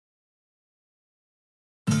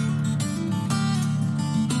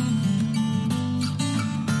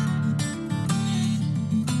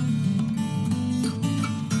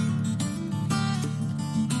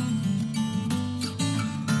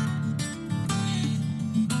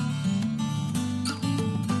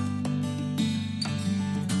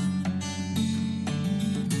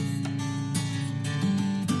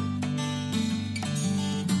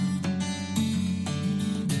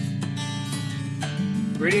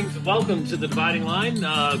Greetings and welcome to the Dividing Line,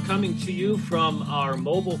 coming to you from our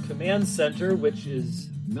mobile command center, which is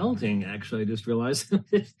melting, actually, I just realized.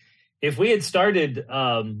 If we had started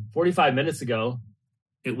 45 minutes ago,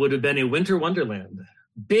 it would have been a winter wonderland.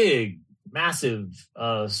 Big, massive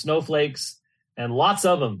snowflakes, and lots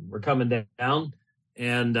of them were coming down.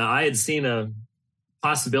 And I had seen a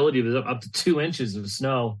possibility of up to 2 inches of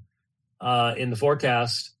snow in the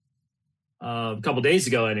forecast a couple days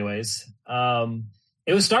ago anyways.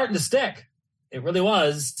 It was starting to stick. It really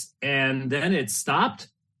was. And then it stopped.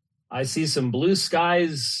 I see some blue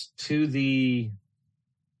skies to the...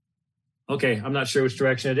 Okay, I'm not sure which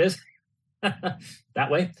direction it is. That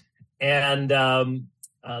way. And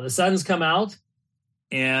the sun's come out.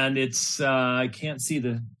 And it's... I can't see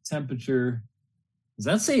the temperature. Does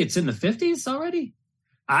that say it's in the 50s already?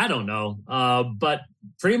 I don't know. But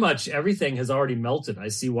pretty much everything has already melted. I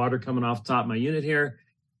see water coming off the top of my unit here.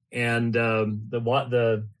 And all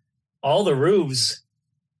the roofs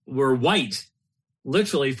were white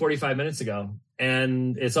literally 45 minutes ago,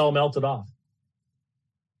 and it's all melted off.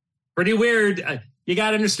 Pretty weird. You got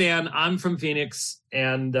to understand, I'm from Phoenix,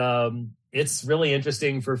 and it's really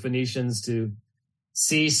interesting for Phoenicians to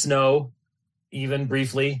see snow, even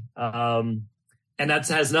briefly. And that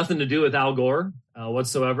has nothing to do with Al Gore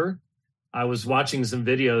whatsoever. I was watching some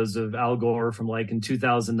videos of Al Gore from like in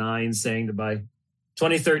 2009 saying that by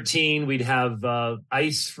 2013 we'd have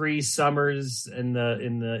ice-free summers in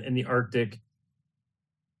the Arctic,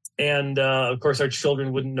 and of course our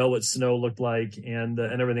children wouldn't know what snow looked like, and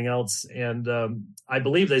everything else. And I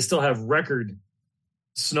believe they still have record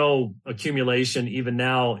snow accumulation even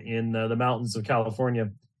now in the mountains of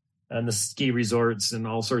California, and the ski resorts and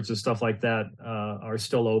all sorts of stuff like that are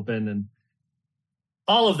still open and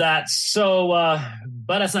all of that. So,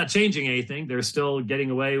 but that's not changing anything. They're still getting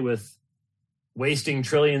away with wasting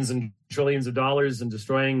trillions and trillions of dollars and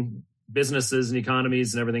destroying businesses and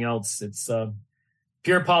economies and everything else. It's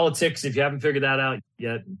pure politics. If you haven't figured that out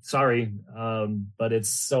yet, sorry. But it's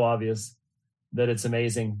so obvious that it's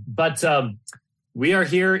amazing. But we are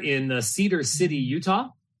here in Cedar City,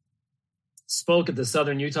 Utah. Spoke at the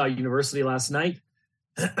Southern Utah University last night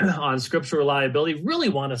on scriptural reliability. Really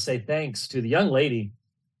want to say thanks to the young lady,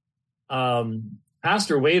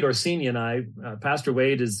 Pastor Wade Orsini and I. Pastor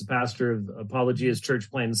Wade is the pastor of Apologia's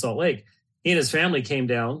Church Plant in Salt Lake. He and his family came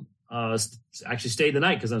down, actually stayed the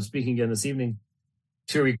night because I'm speaking again this evening,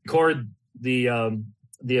 to record the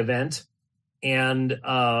event. And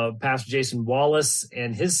Pastor Jason Wallace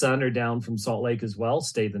and his son are down from Salt Lake as well,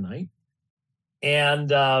 stayed the night. And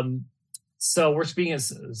so I'm speaking at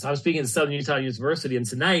Southern Utah University, and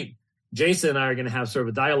tonight Jason and I are going to have sort of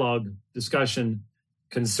a dialogue discussion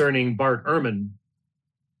concerning Bart Ehrman.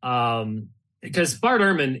 Because Bart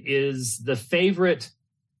Ehrman is the favorite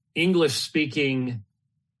English-speaking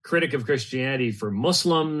critic of Christianity for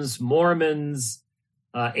Muslims, Mormons,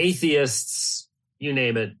 atheists, you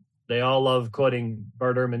name it. They all love quoting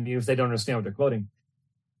Bart Ehrman, even if they don't understand what they're quoting.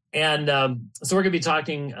 And so we're going to be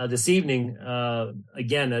talking this evening,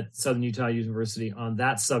 again, at Southern Utah University on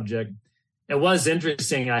that subject. It was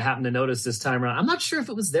interesting. I happened to notice this time around. I'm not sure if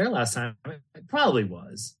it was there last time. It probably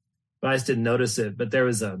was, but I just didn't notice it. But there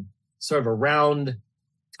was a sort of a round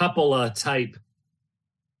cupola type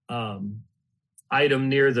item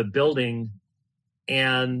near the building.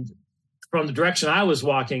 And from the direction I was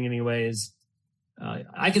walking anyways,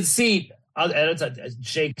 I could see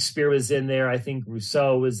Shakespeare was in there. I think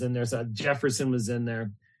Rousseau was in there. So Jefferson was in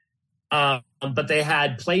there. But they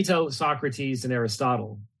had Plato, Socrates, and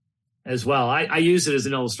Aristotle as well. I use it as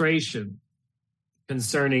an illustration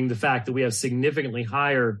concerning the fact that we have significantly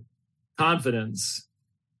higher confidence,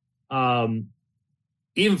 even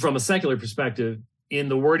from a secular perspective, in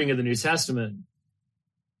the wording of the New Testament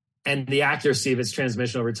and the accuracy of its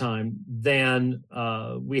transmission over time than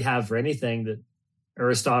we have for anything that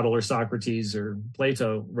Aristotle or Socrates or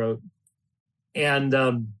Plato wrote. And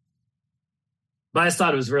but I just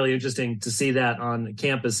thought it was really interesting to see that on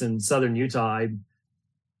campus in Southern Utah. I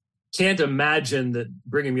can't imagine that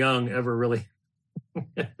Brigham Young ever really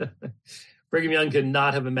Brigham Young could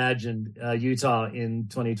not have imagined Utah in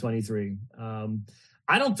 2023.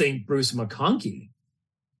 I don't think Bruce McConkie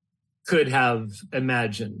could have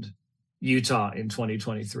imagined Utah in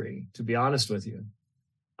 2023, to be honest with you.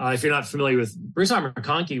 If you're not familiar with Bruce R.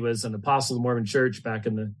 McConkie, was an apostle of the Mormon Church back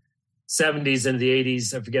in the 70s into the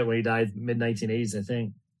 80s. I forget when he died, mid-1980s, I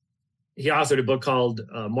think. He authored a book called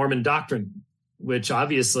Mormon Doctrine, which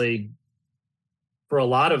obviously, for a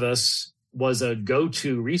lot of us, was a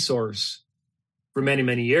go-to resource for many,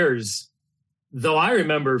 many years. Though I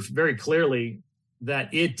remember very clearly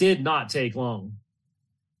that it did not take long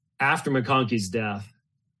after McConkie's death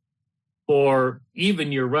for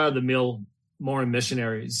even your run-of-the-mill Mormon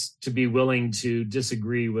missionaries to be willing to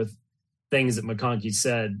disagree with things that McConkie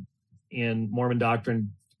said in Mormon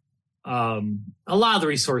doctrine. A lot of the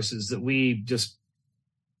resources that we just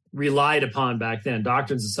relied upon back then,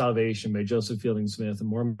 Doctrines of Salvation by Joseph Fielding Smith and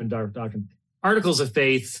Mormon Doctrine, Articles of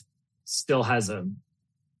Faith still has a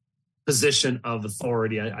position of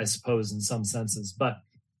authority, I suppose, in some senses. But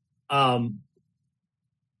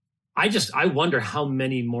I wonder how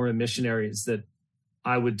many Mormon missionaries that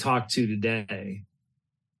I would talk to today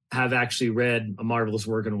have actually read A Marvelous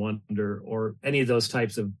Work and Wonder or any of those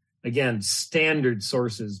types of, again, standard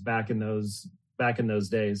sources back in those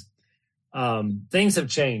days. Things have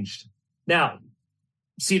changed. Now,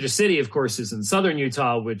 Cedar City, of course, is in southern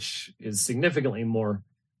Utah, which is significantly more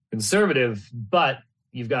conservative, but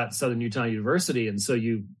you've got Southern Utah University, and so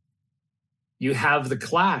you have the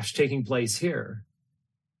clash taking place here.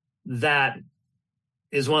 That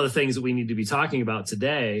is one of the things that we need to be talking about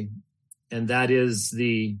today, and that is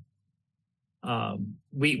we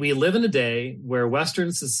live in a day where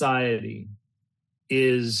Western society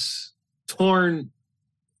is torn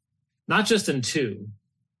not just in two,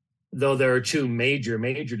 though there are two major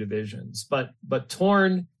divisions, but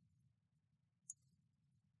torn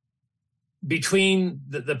between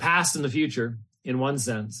the past and the future in one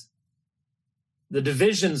sense. The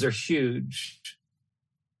divisions are huge,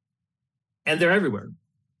 and they're everywhere.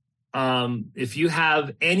 If you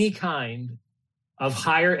have any kind of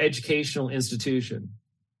higher educational institution,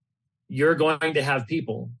 you're going to have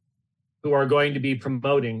people who are going to be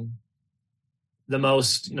promoting the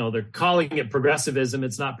most, they're calling it progressivism.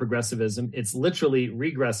 It's not progressivism. It's literally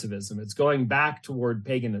regressivism. It's going back toward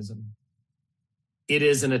paganism. It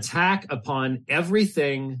is an attack upon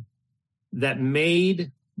everything that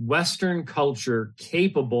made Western culture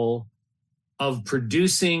capable of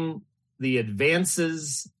producing the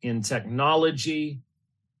advances in technology,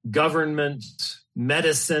 government,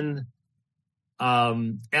 medicine,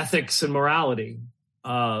 ethics, and morality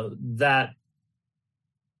that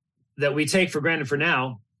we take for granted for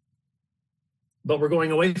now, but we're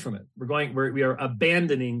going away from it. We are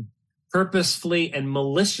abandoning purposefully and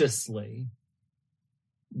maliciously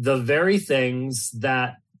the very things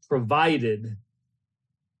that provided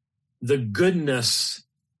the goodness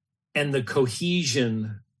and the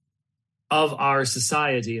cohesion of our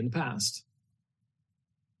society in the past.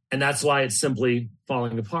 And that's why it's simply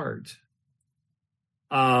falling apart.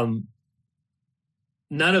 None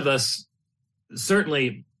of us,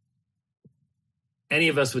 certainly any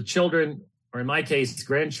of us with children, or in my case,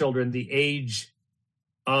 grandchildren, the age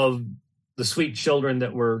of the sweet children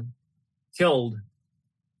that were killed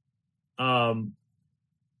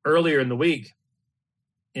earlier in the week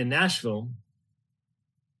in Nashville,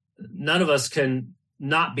 none of us can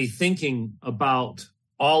not be thinking about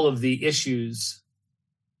all of the issues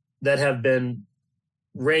that have been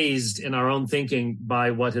raised in our own thinking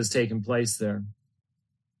by what has taken place there.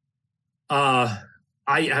 I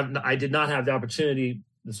did not have the opportunity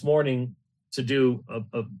this morning to do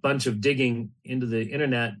a bunch of digging into the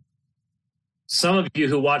internet. Some of you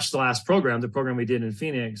who watched the last program, the program we did in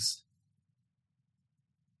Phoenix,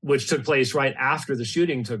 which took place right after the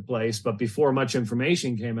shooting took place, but before much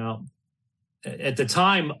information came out, at the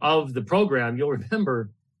time of the program, you'll remember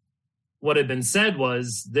what had been said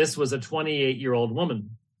was this was a 28-year-old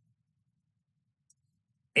woman.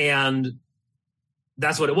 And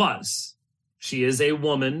that's what it was. She is a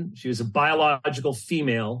woman. She was a biological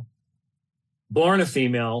female, born a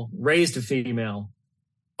female, raised a female,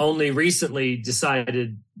 only recently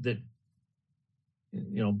decided that,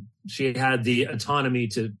 she had the autonomy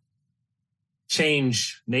to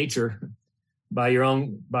change nature by your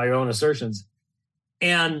own assertions.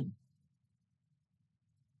 And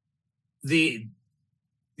the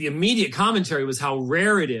immediate commentary was how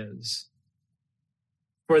rare it is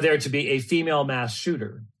for there to be a female mass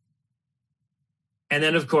shooter. And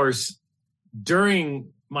then, of course,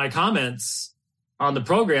 during my comments on the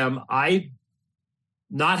program, I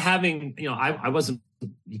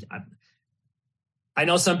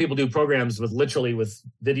know some people do programs with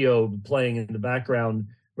video playing in the background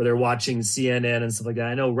where they're watching CNN and stuff like that.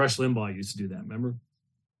 I know Rush Limbaugh used to do that, remember?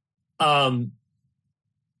 I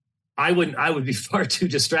would be far too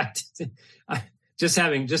distracted. Just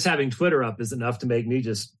having Twitter up is enough to make me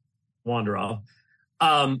just wander off.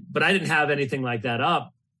 But I didn't have anything like that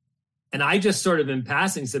up. And I just sort of in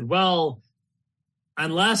passing said, well,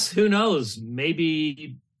 unless, who knows,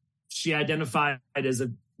 maybe she identified as a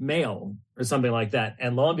male or something like that.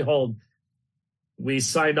 And lo and behold, we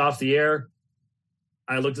signed off the air.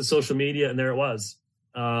 I looked at social media and there it was,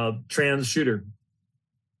 trans shooter.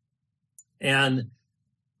 And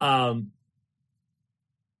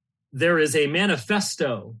there is a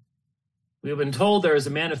manifesto. We've been told there is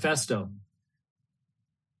a manifesto.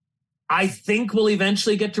 I think we'll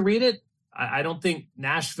eventually get to read it. I don't think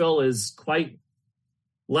Nashville is quite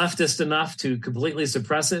leftist enough to completely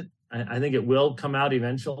suppress it. I think it will come out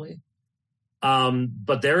eventually.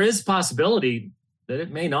 But there is possibility that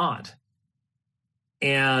it may not.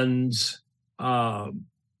 And I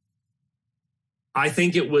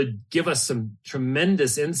think it would give us some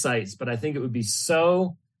tremendous insights, but I think it would be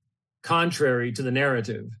so contrary to the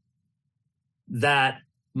narrative that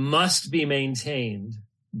must be maintained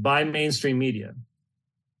by mainstream media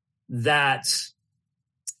that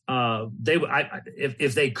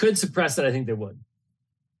if they could suppress it, I think they would.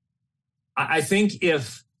 I think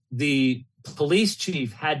if the police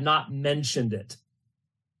chief had not mentioned it,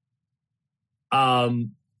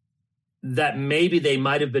 that maybe they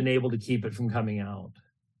might have been able to keep it from coming out.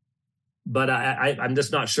 But I'm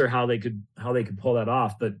just not sure how they could pull that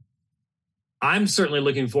off. But I'm certainly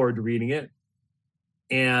looking forward to reading it.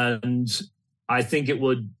 And I think it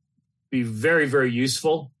would be very, very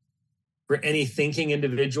useful for any thinking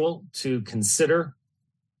individual to consider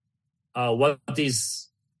why this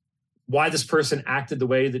person acted the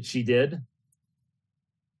way that she did.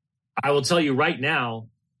 I will tell you right now,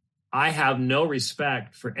 I have no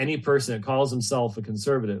respect for any person that calls himself a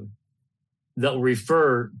conservative that will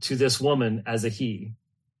refer to this woman as a he.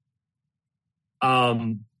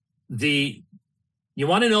 You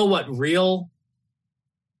want to know what real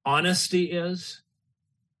honesty is?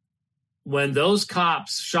 When those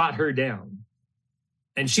cops shot her down,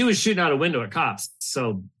 and she was shooting out a window at cops.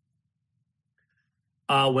 So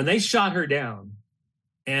when they shot her down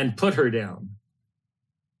and put her down,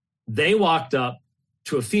 they walked up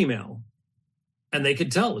to a female, and they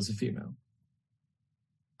could tell it was a female.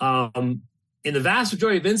 In the vast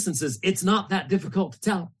majority of instances, it's not that difficult to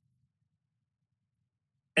tell.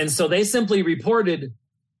 And so they simply reported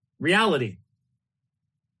reality.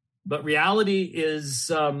 But reality is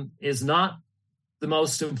not the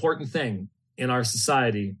most important thing in our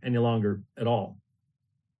society any longer at all.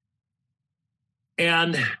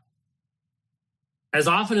 And as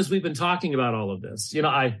often as we've been talking about all of this,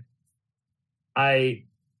 I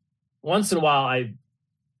once in a while I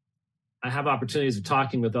have opportunities of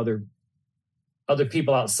talking with other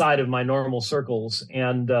people outside of my normal circles,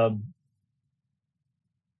 and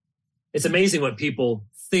it's amazing what people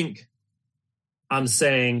think I'm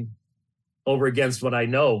saying over against what I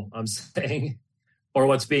know I'm saying, or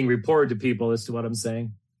what's being reported to people as to what I'm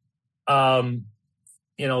saying.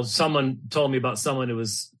 Someone told me about someone who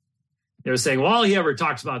they were saying, well, all he ever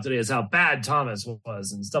talks about today is how bad Thomas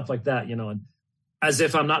was and stuff like that, and as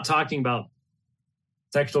if I'm not talking about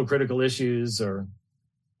textual critical issues or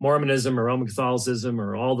Mormonism or Roman Catholicism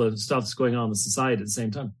or all the stuff that's going on in the society at the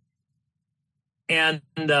same time. And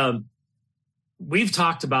we've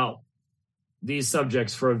talked about these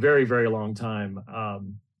subjects for a very, very long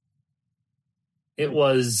time. It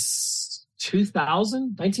was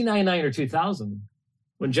 1999 or 2000,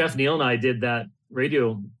 when Jeff Neal and I did that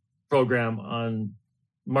radio program on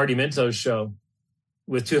Marty Minto's show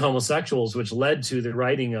with two homosexuals, which led to the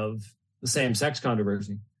writing of the same-sex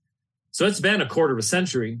controversy. So it's been a quarter of a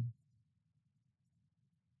century.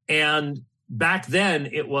 And back then,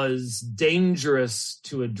 it was dangerous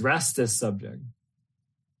to address this subject,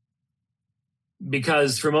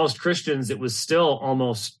 because for most Christians, it was still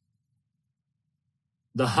almost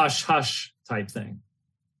the hush-hush type thing.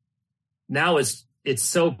 Now it's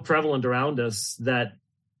so prevalent around us that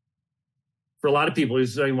for a lot of people,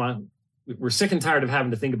 we're sick and tired of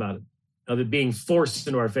having to think about it, of it being forced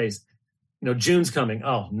into our face. June's coming.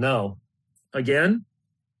 Oh, no. Again?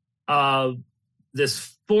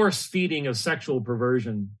 This force feeding of sexual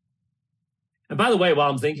perversion. And by the way, while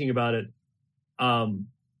I'm thinking about it,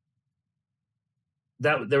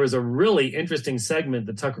 that there was a really interesting segment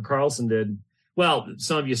that Tucker Carlson did. Well,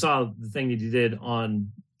 some of you saw the thing that he did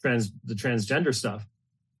on the transgender stuff,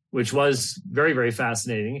 which was very, very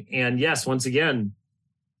fascinating. And yes, once again,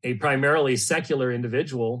 a primarily secular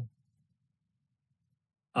individual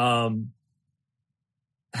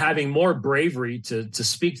having more bravery to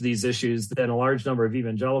speak to these issues than a large number of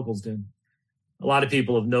evangelicals do. A lot of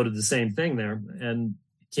people have noted the same thing there, and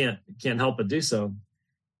can't help but do so.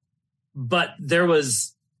 But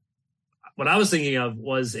what I was thinking of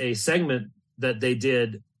was a segment that they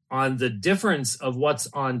did on the difference of what's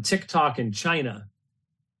on TikTok in China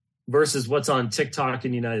versus what's on TikTok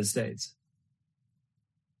in the United States.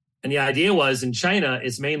 And the idea was, in China,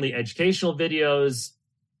 it's mainly educational videos,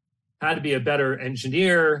 how to be a better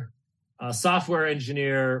engineer, a software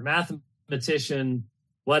engineer, mathematician,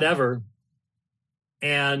 whatever.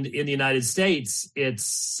 And in the United States, it's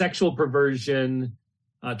sexual perversion,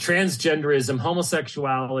 transgenderism,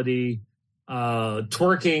 homosexuality,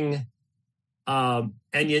 twerking. And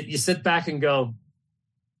you sit back and go,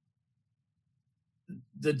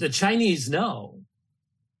 the Chinese know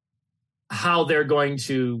how they're going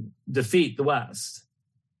to defeat the West.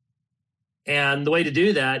 And the way to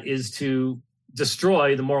do that is to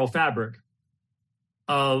destroy the moral fabric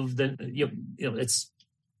of it's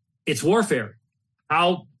warfare.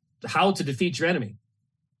 How to defeat your enemy.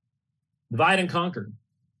 Divide and conquer.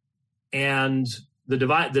 And the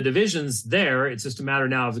division's there. It's just a matter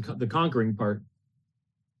now of the conquering part.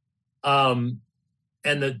 And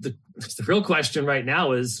the real question right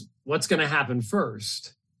now is, what's going to happen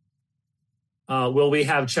first? Will we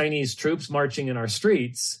have Chinese troops marching in our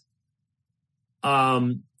streets?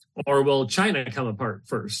 Or will China come apart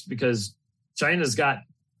first? Because China's got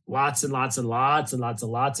lots and lots and lots and lots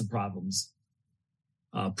and lots of problems.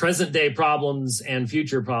 Present day problems and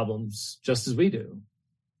future problems, just as we do,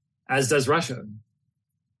 as does Russia.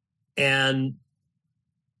 And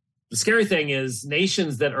the scary thing is,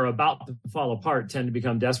 nations that are about to fall apart tend to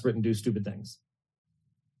become desperate and do stupid things.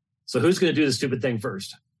 So who's going to do the stupid thing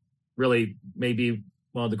first? Really, maybe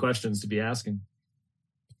one of the questions to be asking.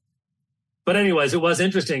 But anyways, it was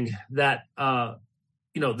interesting that,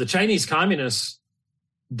 the Chinese communists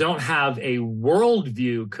don't have a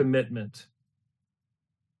worldview commitment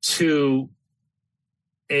to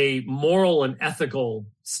a moral and ethical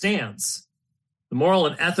stance. The moral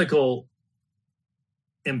and ethical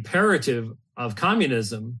imperative of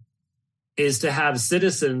communism is to have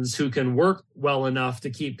citizens who can work well enough to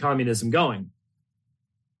keep communism going.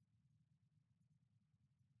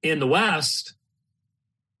 In the West,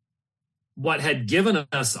 what had given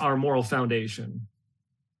us our moral foundation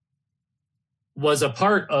was a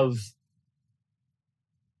part of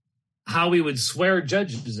how we would swear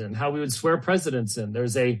judges in, how we would swear presidents in.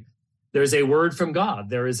 There's a word from God.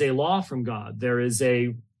 There is a law from God. There is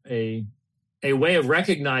a way of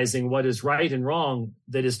recognizing what is right and wrong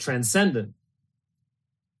that is transcendent.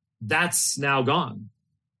 That's now gone.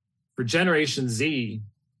 For Generation Z,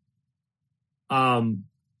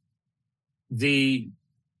 the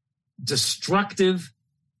destructive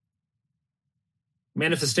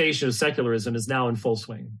manifestation of secularism is now in full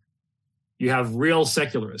swing. You have real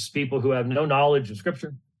secularists, people who have no knowledge of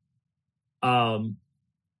Scripture. In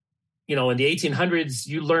the 1800s,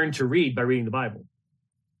 you learned to read by reading the Bible.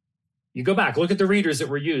 You go back, look at the readers that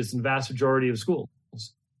were used in the vast majority of schools,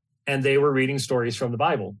 and they were reading stories from the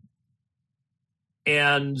Bible.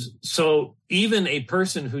 And so even a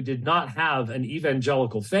person who did not have an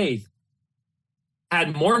evangelical faith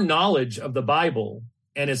had more knowledge of the Bible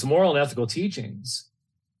and its moral and ethical teachings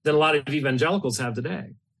than a lot of evangelicals have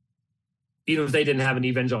today, even if they didn't have an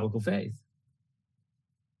evangelical faith.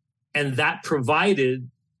 And that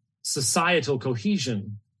provided societal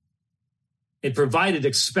cohesion. It provided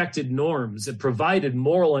expected norms. It provided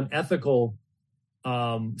moral and ethical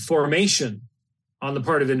formation on the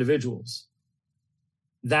part of individuals.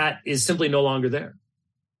 That is simply no longer there.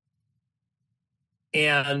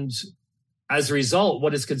 And as a result,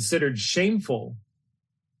 what is considered shameful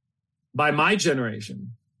by my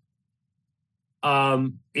generation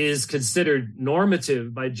is considered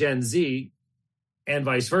normative by Gen Z, and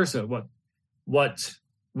vice versa. What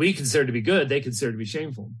we consider to be good, they consider to be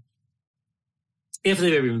shameful, if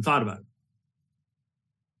they've ever even thought about it.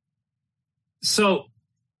 So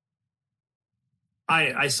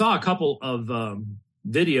I saw a couple of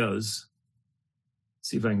videos. Let's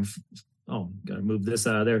see if I can. Gotta move this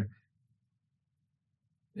out of there.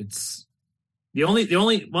 It's the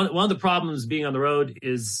only one of the problems being on the road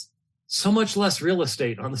is so much less real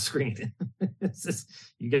estate on the screen. It's just,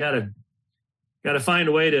 you gotta find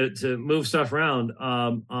a way to move stuff around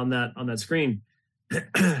on that screen.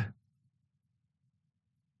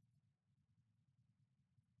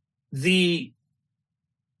 The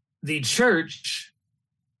church,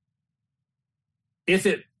 if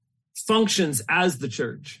it functions as the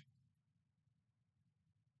church,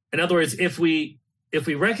 in other words, if we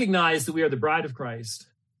recognize that we are the bride of Christ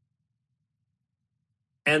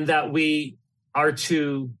and that we are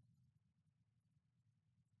to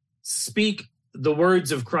speak the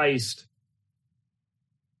words of Christ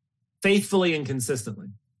faithfully and consistently,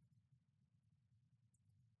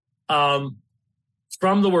 from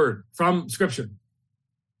the word, from Scripture,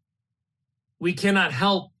 we cannot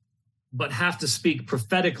help but have to speak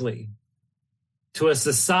prophetically to a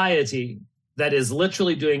society that is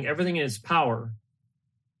literally doing everything in its power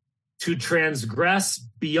to transgress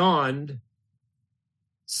beyond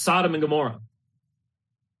Sodom and Gomorrah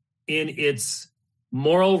in its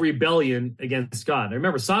moral rebellion against God. Now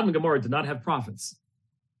remember, Sodom and Gomorrah did not have prophets.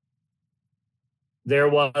 There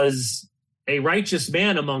was a righteous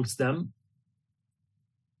man amongst them,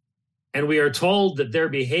 and we are told that their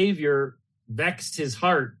behavior vexed his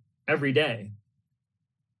heart every day.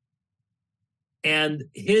 And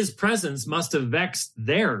his presence must have vexed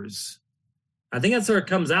theirs. I think that's where it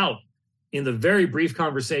comes out in the very brief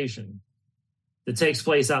conversation that takes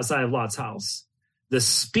place outside of Lot's house. The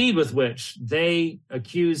speed with which they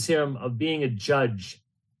accuse him of being a judge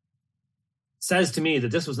says to me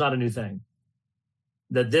that this was not a new thing,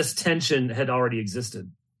 that this tension had already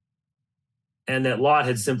existed, and that Lot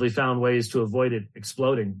had simply found ways to avoid it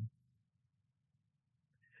exploding.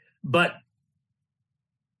 But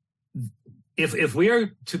if we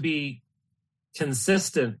are to be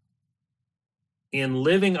consistent in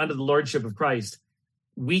living under the lordship of Christ,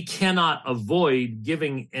 we cannot avoid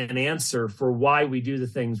giving an answer for why we do the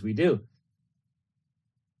things we do.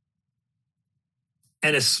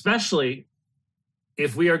 And especially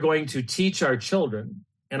if we are going to teach our children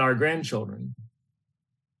and our grandchildren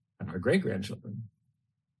and our great-grandchildren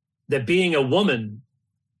that being a woman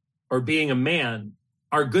or being a man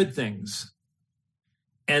are good things,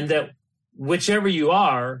 and that whichever you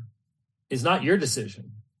are is not your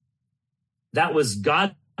decision. That was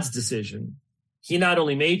God's decision. He not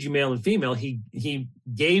only made you male and female, he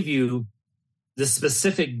gave you the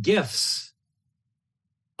specific gifts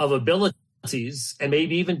of abilities and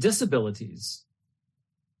maybe even disabilities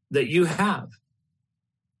that you have.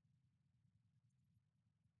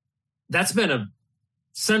 That's been a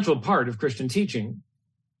central part of Christian teaching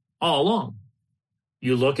all along.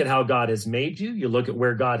 You look at how God has made you. You look at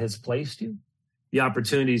where God has placed you, the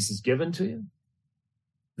opportunities He's given to you,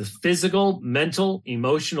 the physical, mental,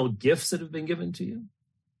 emotional gifts that have been given to you.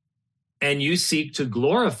 And you seek to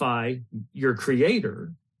glorify your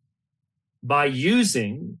Creator by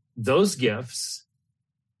using those gifts,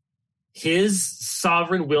 His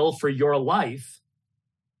sovereign will for your life,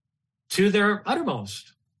 to their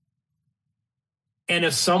uttermost. And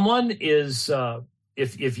if someone is,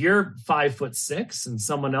 if you're 5'6" and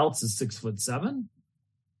someone else is 6'7",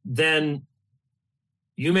 then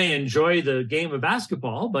you may enjoy the game of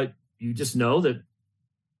basketball, but you just know that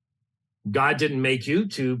God didn't make you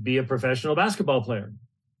to be a professional basketball player.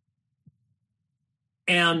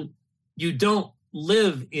 And you don't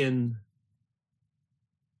live in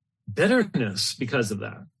bitterness because of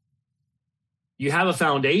that. You have a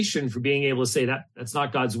foundation for being able to say that that's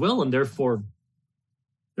not God's will, and therefore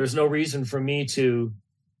there's no reason for me to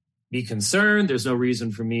be concerned. There's no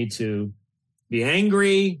reason for me to be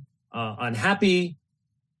angry, unhappy.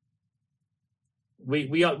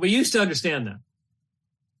 We used to understand that,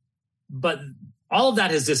 but all of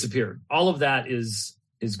that has disappeared. All of that is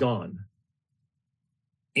gone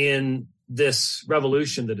in this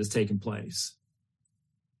revolution that has taken place.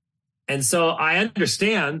 And so I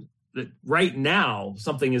understand that right now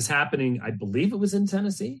something is happening. I believe it was in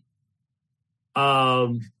Tennessee.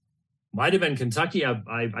 Might have been Kentucky.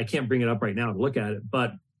 I can't bring it up right now to look at it,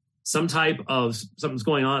 but some type of something's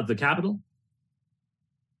going on at the Capitol.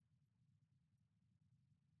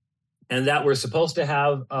 And that we're supposed to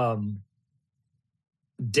have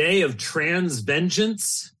day of trans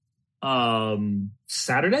vengeance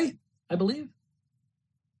Saturday, I believe.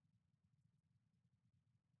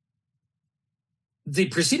 The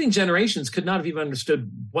preceding generations could not have even understood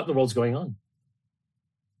what in the world's going on.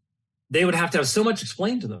 They would have to have so much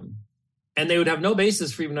explained to them, and they would have no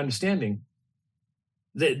basis for even understanding.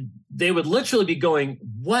 That they would literally be going,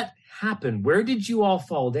 what happened? Where did you all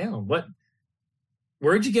fall down?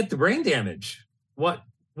 Where'd you get the brain damage? What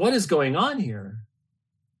is going on here?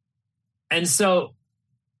 And so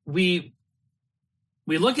we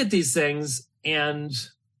look at these things, and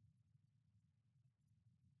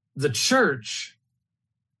the church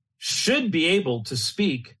should be able to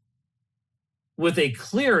speak with a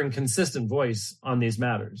clear and consistent voice on these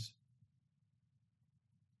matters.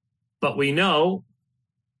 But we know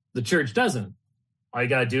the church doesn't. All you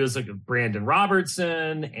got to do is look at Brandon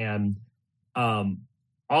Robertson and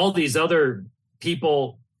all these other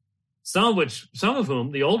people, some of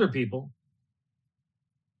whom, the older people,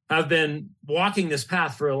 have been walking this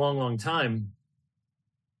path for a long, long time.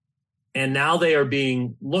 And now they are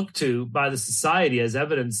being looked to by the society as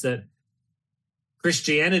evidence that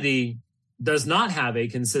Christianity does not have a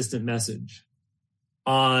consistent message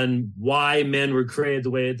on why men were created the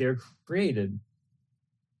way that they're created.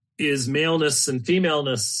 Is maleness and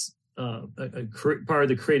femaleness a part of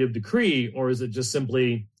the creative decree, or is it just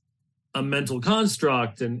simply a mental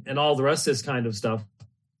construct and all the rest of this kind of stuff?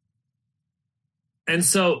 And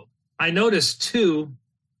so I noticed too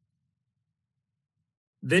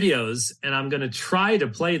videos, and I'm going to try to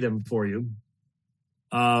play them for you.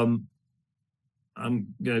 I'm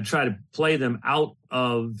going to try to play them out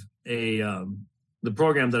of the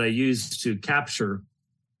program that I use to capture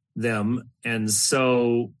them. And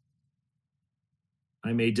so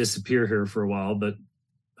I may disappear here for a while, but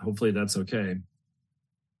hopefully that's okay.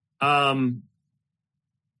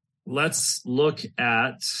 Let's look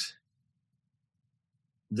at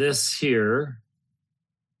this here.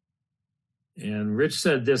 And Rich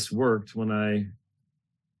said this worked when I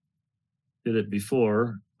did it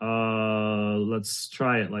before. Let's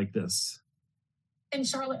try it like this. In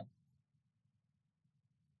Charlotte.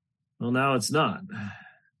 Well, now it's not.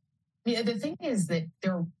 Yeah, the thing is that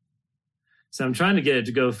they're... So I'm trying to get it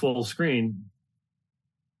to go full screen.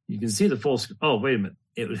 You can see the full screen. Oh, wait a minute.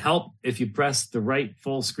 It would help if you press the right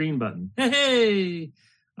full screen button. Hey!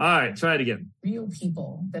 All right, try it again. Real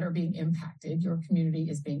people that are being impacted. Your community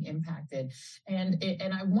is being impacted. And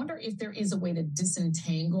I wonder if there is a way to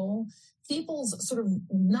disentangle people's sort of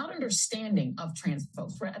not understanding of trans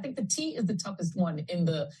folks, right? I think the T is the toughest one in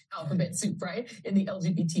the alphabet soup, right? In the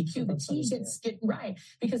LGBTQ, the T gets right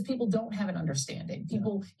because people don't have an understanding.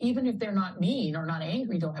 People, even if they're not mean or not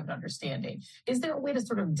angry, don't have an understanding. Is there a way to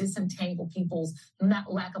sort of disentangle people's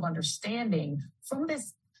lack of understanding from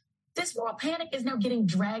this? This moral panic is now getting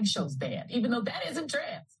drag shows banned, even though that isn't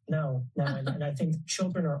trans. No. And I think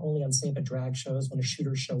children are only unsafe at drag shows when a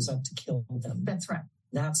shooter shows up to kill them. That's right.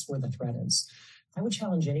 That's where the threat is. I would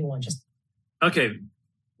challenge anyone just... Okay,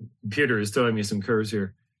 computer is throwing me some curves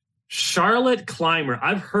here. Charlotte Clymer.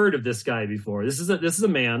 I've heard of this guy before. This is a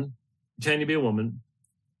man pretending to be a woman,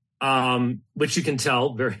 which you can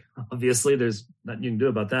tell very obviously. There's nothing you can do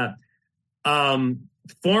about that.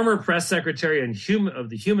 Former press secretary and of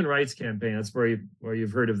the Human Rights Campaign. That's where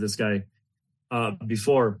you've heard of this guy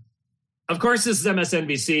before. Of course, this is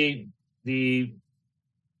MSNBC. The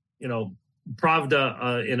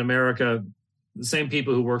Pravda in America. The same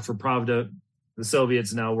people who work for Pravda, the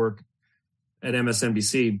Soviets, now work at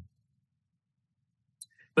MSNBC.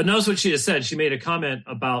 But notice what she has said. She made a comment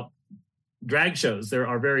about drag shows. There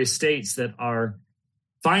are various states that are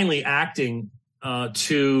finally acting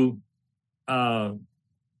to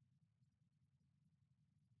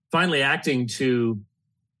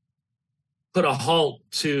put a halt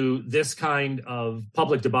to this kind of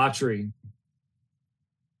public debauchery,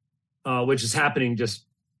 which is happening just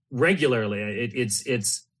regularly.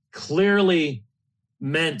 It's clearly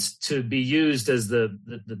meant to be used as the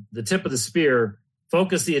tip of the spear,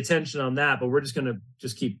 focus the attention on that, but we're just going to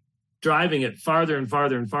just keep driving it farther and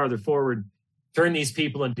farther and farther forward, turn these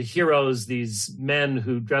people into heroes, these men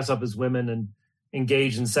who dress up as women and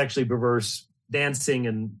engage in sexually perverse dancing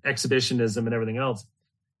and exhibitionism and everything else.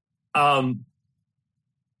 To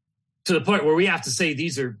the point where we have to say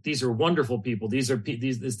these are wonderful people. This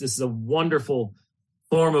is a wonderful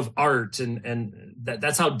form of art, and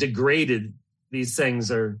that's how degraded these things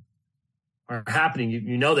are happening.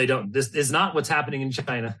 You know they don't. This is not what's happening in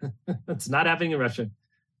China. It's not happening in Russia,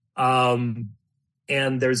 and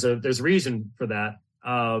there's a reason for that.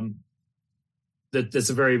 That's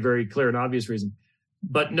a very, very clear and obvious reason.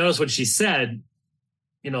 But notice what she said.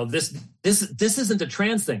 This isn't a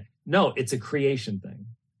trans thing. No, it's a creation thing.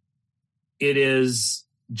 It is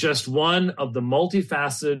just one of the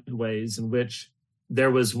multifaceted ways in which there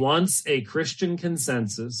was once a Christian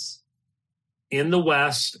consensus in the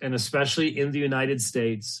West, and especially in the United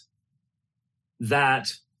States,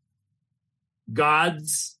 that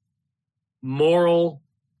God's moral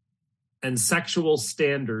and sexual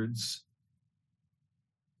standards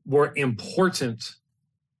were important,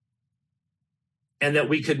 and that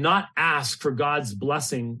we could not ask for God's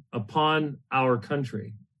blessing upon our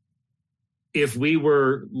country if we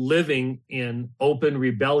were living in open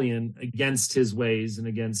rebellion against his ways and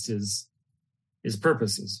against his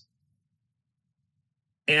purposes.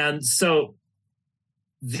 And so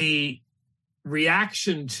the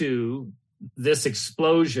reaction to this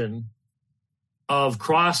explosion of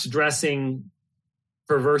cross-dressing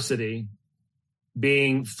perversity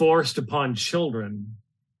being forced upon children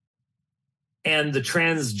and the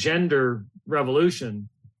transgender revolution,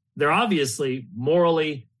 they're obviously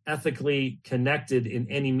morally, ethically connected in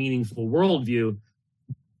any meaningful worldview.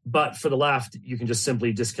 But for the left, you can just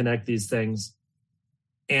simply disconnect these things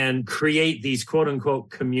and create these quote unquote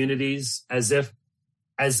communities as if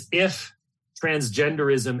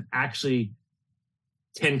transgenderism actually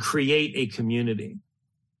can create a community.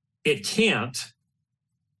 It can't,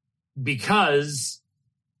 because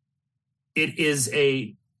it's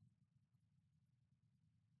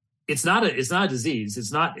not a disease.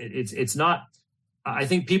 It's not I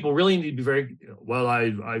think people really need to be very well.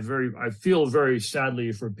 I feel very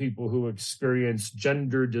sadly for people who experience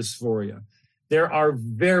gender dysphoria. There are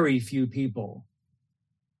very few people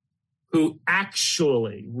who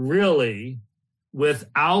actually, really,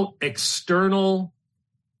 without external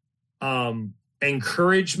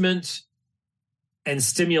encouragement and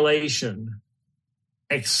stimulation,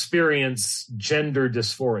 experience gender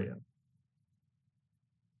dysphoria.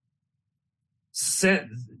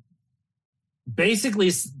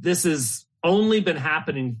 Basically, this has only been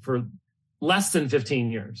happening for less than 15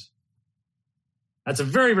 years. That's a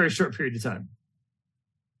very, very short period of time.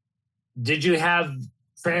 Did you have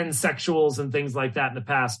transsexuals and things like that in the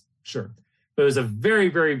past? Sure. But it was a very,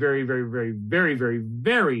 very, very, very, very, very, very,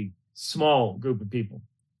 very small group of people.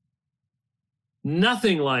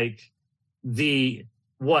 Nothing like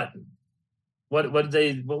what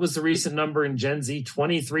was the recent number in Gen Z?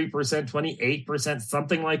 23%, 28%,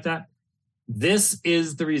 something like that. This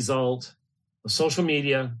is the result of social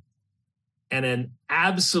media and an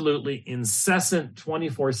absolutely incessant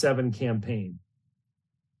 24/7 campaign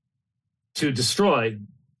to destroy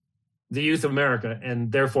the youth of America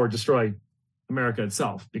and therefore destroy America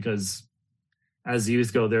itself, because as the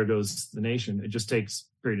youth go, there goes the nation. It just takes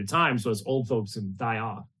a period of time, so as old folks can die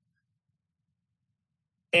off.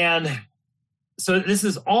 And so this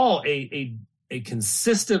is all a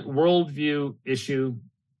consistent worldview issue.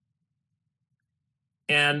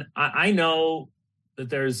 And I know that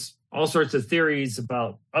there's all sorts of theories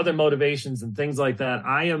about other motivations and things like that.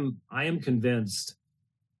 I am convinced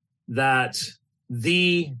that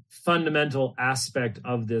the fundamental aspect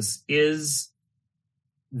of this is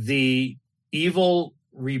the evil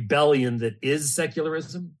rebellion that is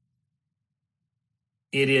secularism.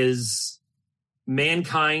 It is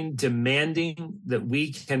mankind demanding that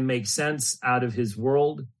we can make sense out of his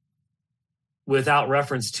world without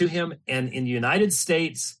reference to him. And in the United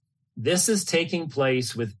States, this is taking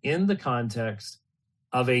place within the context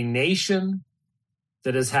of a nation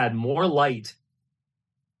that has had more light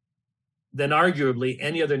than arguably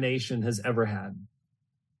any other nation has ever had.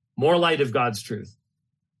 More light of God's truth.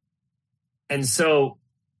 And so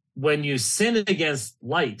when you sin against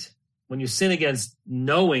light, when you sin against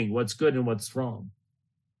knowing what's good and what's wrong,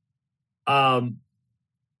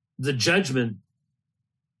 the judgment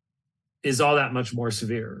is all that much more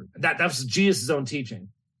severe. That's Jesus' own teaching.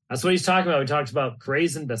 That's what he's talking about. He talks about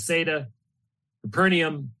Chorazin, Bethsaida,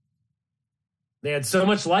 Capernaum. They had so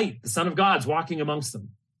much light. The Son of God's walking amongst them.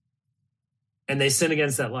 And they sin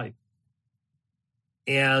against that light.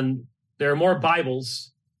 And there are more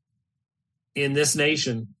Bibles in this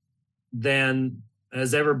nation than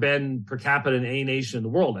has ever been per capita in any nation in the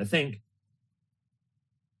world, I think.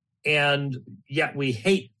 And yet we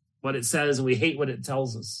hate what it says and we hate what it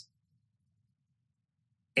tells us.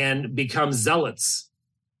 And become zealots,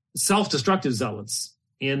 self-destructive zealots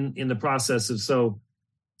in the process of so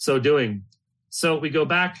doing. So we go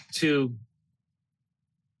back to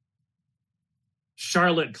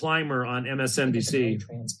Charlotte Clymer on MSNBC.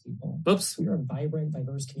 Trans people. Oops. We are a vibrant,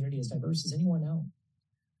 diverse community, as diverse as anyone else.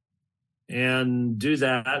 And do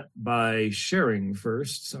that by sharing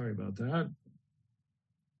first. Sorry about that.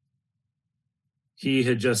 He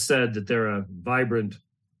had just said that they're a vibrant,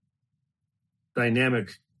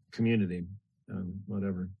 dynamic community.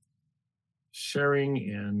 Whatever. Sharing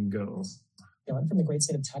and go. I'm from the great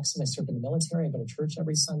state of Texas. I serve in the military. I go to church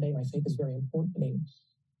every Sunday. My faith is very important to me.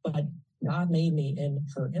 But God made me in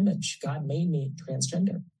her image. God made me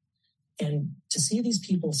transgender. And to see these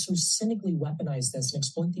people so cynically weaponize this and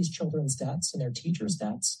exploit these children's deaths and their teachers'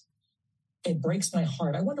 deaths, it breaks my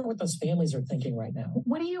heart. I wonder what those families are thinking right now.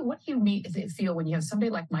 What do you feel when you have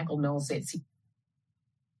somebody like Michael Knowles say it's...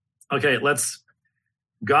 Okay,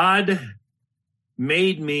 God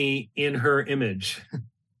made me in her image.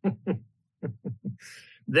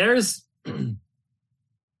 There's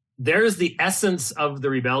the essence of the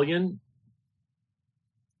rebellion.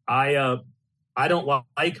 I don't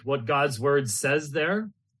like what God's word says there.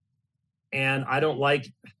 And I don't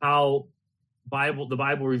like how the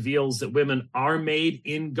Bible reveals that women are made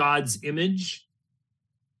in God's image.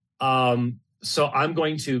 So I'm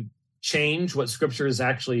going to change what Scripture is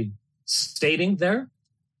actually stating there.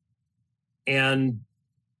 And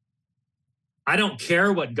I don't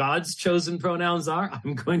care what God's chosen pronouns are.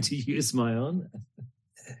 I'm going to use my own.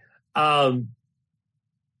 At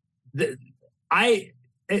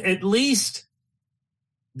least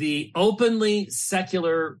the openly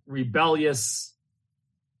secular, rebellious,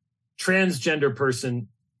 transgender person,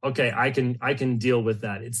 okay, I can deal with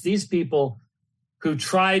that. It's these people who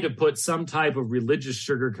try to put some type of religious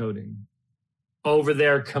sugarcoating over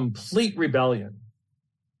their complete rebellion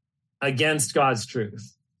against God's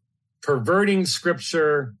truth, perverting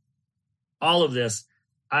scripture, all of this,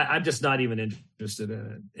 I'm just not even interested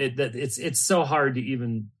in it. It's so hard to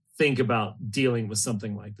even think about dealing with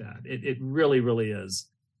something like that. It really, really is.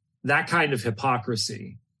 That kind of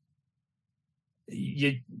hypocrisy.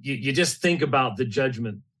 You just think about the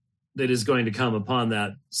judgment that is going to come upon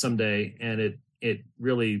that someday, and it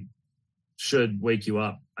really should wake you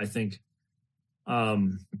up, I think,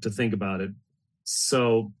 to think about it.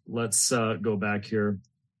 So let's go back here.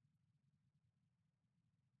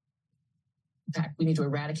 In fact, we need to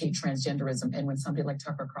eradicate transgenderism. And when somebody like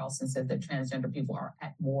Tucker Carlson said that transgender people are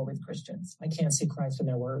at war with Christians. I can't see Christ in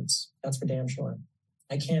their words. That's for damn sure.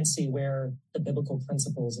 I can't see where the biblical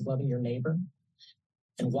principles of loving your neighbor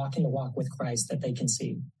and walking the walk with Christ that they can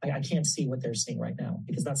see. I can't see what they're seeing right now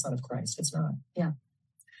because that's not of Christ. It's not. Yeah.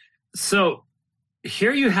 So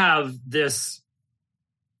here you have this,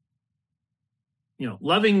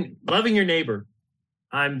 loving your neighbor.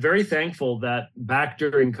 I'm very thankful that back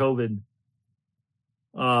during COVID,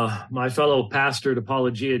 my fellow pastor at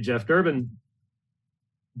Apologia, Jeff Durbin,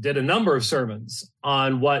 did a number of sermons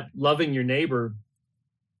on what loving your neighbor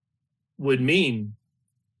would mean.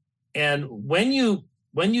 And when you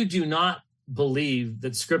do not believe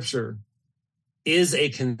that Scripture is a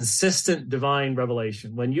consistent divine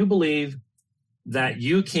revelation, when you believe that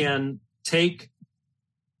you can take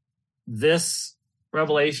this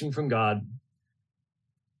revelation from God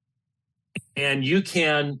and you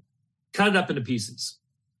can cut it up into pieces,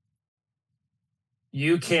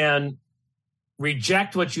 you can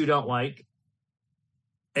reject what you don't like,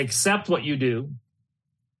 accept what you do,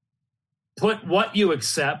 put what you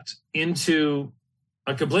accept into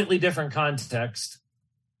a completely different context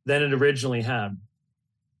than it originally had.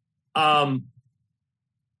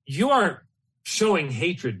 You are showing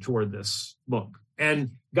hatred toward this book.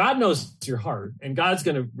 And God knows your heart, and God's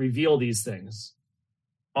going to reveal these things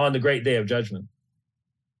on the great day of judgment.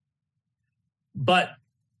 But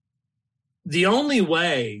the only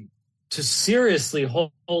way to seriously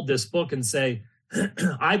hold this book and say,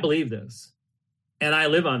 I believe this, and I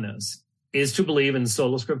live on this, is to believe in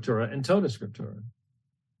sola scriptura and tota scriptura.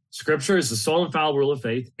 Scripture is the sole infallible rule of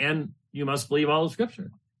faith, and you must believe all of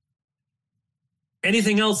Scripture.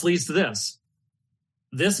 Anything else leads to this.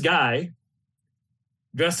 This guy,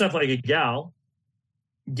 dressed up like a gal,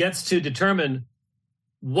 gets to determine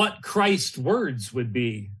what Christ's words would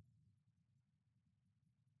be.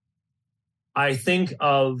 I think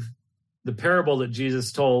of the parable that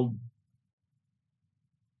Jesus told,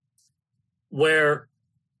 where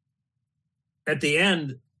at the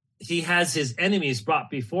end, he has his enemies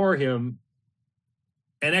brought before him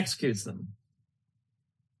and executes them.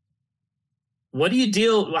 How do you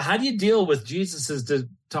deal with Jesus's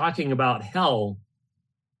talking about hell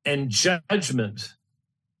and judgment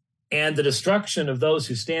and the destruction of those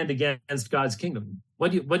who stand against God's kingdom?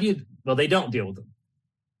 Well, they don't deal with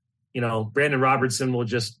them. Brandon Robertson will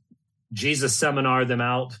just Jesus seminar them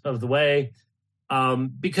out of the way,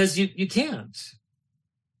 because you can't.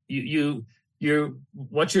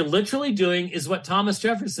 What you're literally doing is what Thomas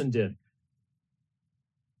Jefferson did.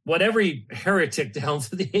 What every heretic down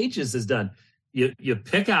through the ages has done. You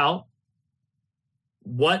pick out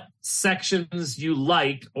what sections you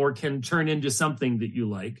like or can turn into something that you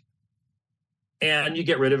like, and you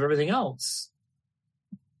get rid of everything else.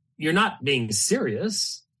 You're not being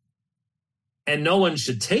serious, and no one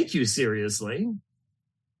should take you seriously,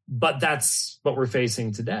 but that's what we're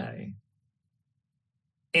facing today.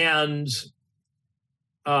 And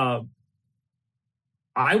I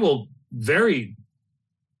will very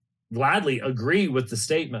gladly agree with the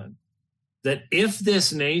statement that if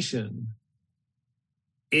this nation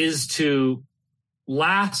is to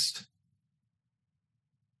last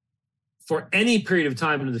for any period of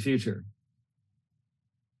time into the future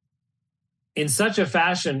in such a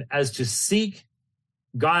fashion as to seek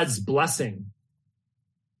God's blessing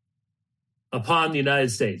upon the United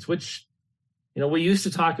States, which, we used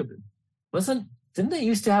to talk about, didn't they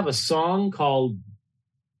used to have a song called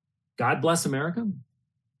God Bless America?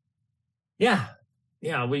 Yeah,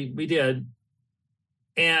 we did.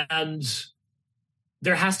 And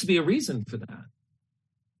there has to be a reason for that.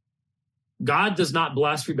 God does not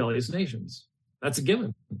bless rebellious nations. That's a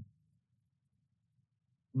given.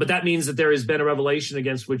 But that means that there has been a revelation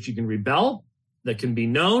against which you can rebel, that can be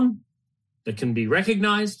known, that can be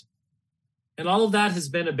recognized. And all of that has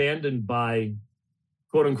been abandoned by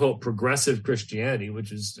quote unquote progressive Christianity,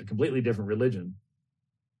 which is a completely different religion.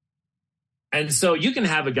 And so you can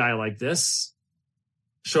have a guy like this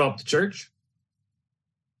show up to church.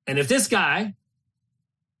 And if this guy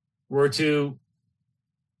were to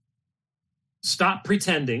stop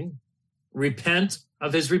pretending repent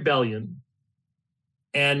of his rebellion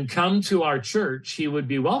and come to our church, he would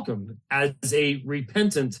be welcomed as a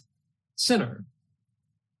repentant sinner.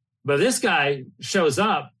 But this guy shows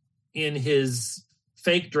up in his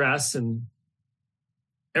fake dress and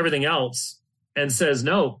everything else and says,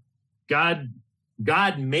 no, God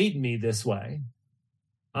made me this way.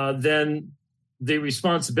 Then the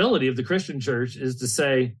responsibility of the Christian church is to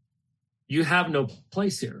say, you have no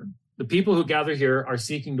place here. The people who gather here are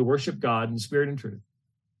seeking to worship God in spirit and truth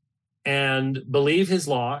and believe his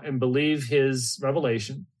law and believe his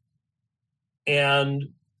revelation and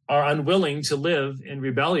are unwilling to live in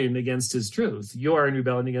rebellion against his truth. You are in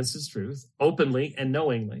rebellion against his truth openly and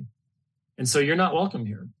knowingly. And so you're not welcome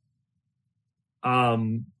here.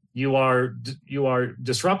 You are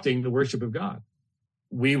disrupting the worship of God.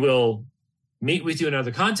 We will meet with you in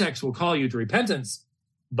other contexts. We'll call you to repentance.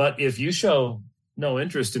 But if you show no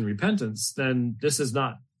interest in repentance, then this is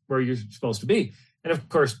not where you're supposed to be. And of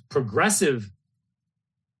course,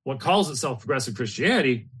 what calls itself progressive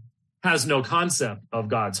Christianity has no concept of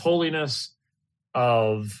God's holiness,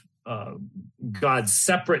 of God's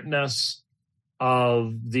separateness,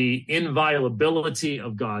 of the inviolability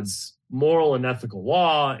of God's moral and ethical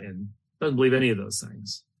law, and doesn't believe any of those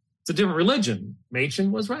things. It's a different religion.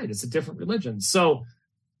 Machen was right. It's a different religion. So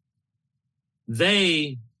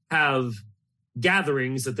they have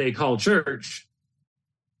gatherings that they call church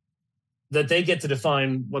that they get to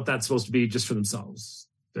define what that's supposed to be just for themselves.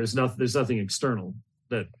 There's nothing external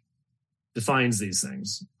that defines these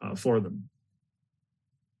things for them.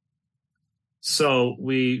 So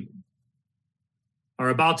we are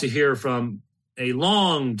about to hear from a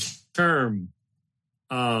long-term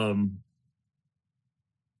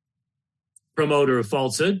promoter of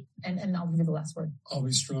falsehood. And I'll give you the last word. I'll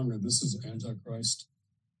be stronger. This is Antichrist.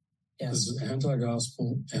 Yes. This is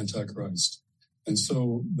anti-gospel, Antichrist. And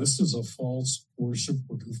so this is a false worship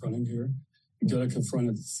we're confronting here. You got to confront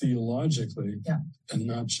it theologically and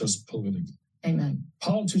not just politically. Amen.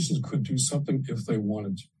 Politicians could do something if they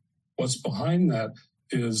wanted to. What's behind that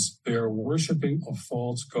is they're worshiping a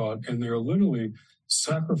false god, and they're literally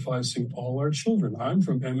sacrificing all our children. I'm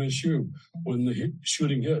from MSU. When the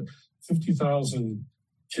shooting hit, 50,000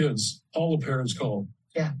 kids, all the parents called.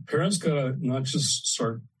 Yeah. Parents got to not just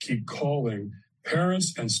keep calling.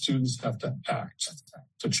 Parents and students have to act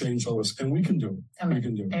to change all this, and we can do it. Amen. We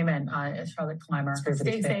can do it. Amen. Charlotte Clymer,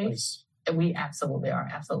 stay safe. We absolutely are.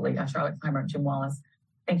 Absolutely. Charlotte Clymer, Jim Wallace.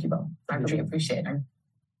 Thank you both. I really appreciate it.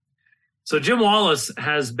 So Jim Wallace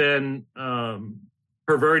has been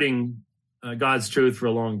perverting God's truth for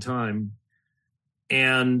a long time.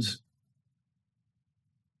 And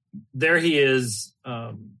there he is,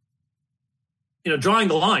 drawing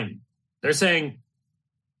the line. They're saying,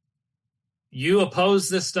 you oppose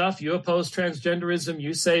this stuff. You oppose transgenderism.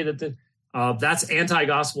 You say that that's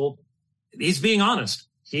anti-gospel. He's being honest.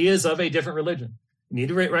 He is of a different religion. You need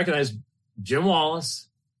to recognize Jim Wallace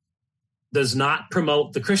does not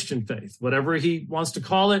promote the Christian faith. Whatever he wants to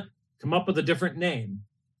call it, come up with a different name.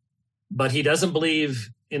 But he doesn't believe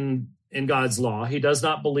in God's law. He does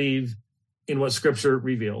not believe in what Scripture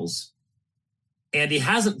reveals. And he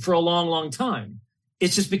hasn't for a long, long time.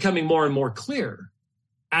 It's just becoming more and more clear.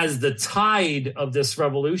 As the tide of this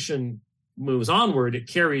revolution moves onward, it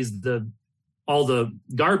carries all the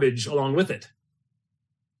garbage along with it.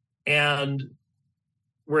 And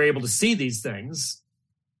we're able to see these things.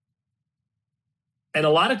 And a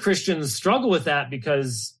lot of Christians struggle with that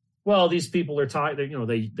because, well, these people are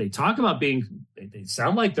talking, they talk about they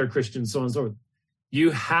sound like they're Christians, so on and so forth.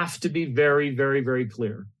 You have to be very, very, very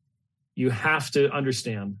clear. You have to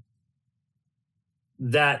understand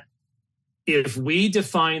that if we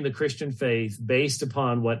define the Christian faith based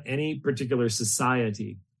upon what any particular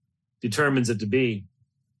society determines it to be,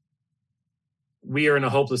 we are in a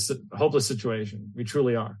hopeless situation. We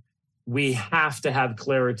truly are. We have to have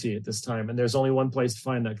clarity at this time, and there's only one place to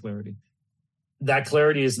find that clarity. That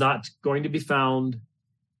clarity is not going to be found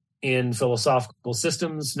in philosophical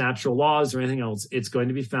systems, natural laws, or anything else. It's going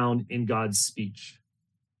to be found in God's speech.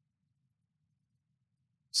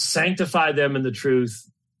 Sanctify them in the truth.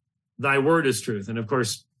 Thy word is truth. And of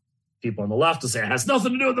course, people on the left will say, it has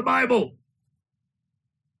nothing to do with the Bible.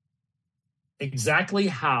 Exactly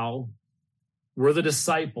how were the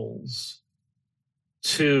disciples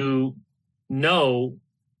to know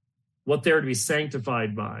what they're to be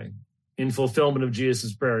sanctified by in fulfillment of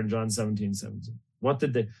Jesus' prayer in John 17:17? What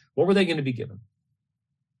were they going to be given?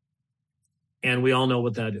 And we all know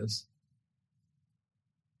what that is.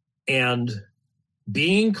 And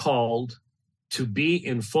being called to be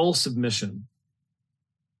in full submission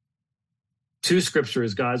to Scripture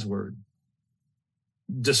as God's word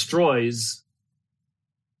destroys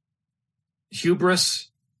hubris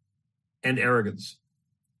and arrogance.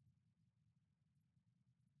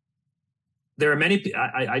 There are many,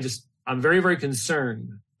 I'm very, very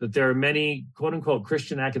concerned that there are many quote unquote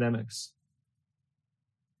Christian academics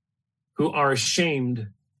who are ashamed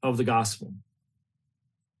of the gospel.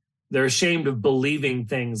 They're ashamed of believing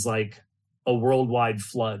things like a worldwide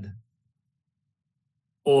flood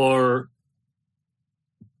or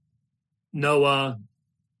Noah,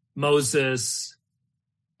 Moses,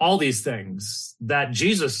 all these things that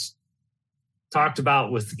Jesus talked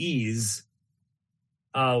about with ease.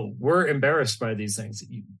 We're embarrassed by these things.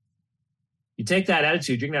 You take that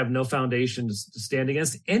attitude, you're going to have no foundation to stand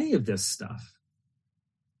against any of this stuff.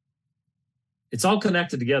 It's all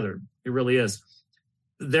connected together. It really is.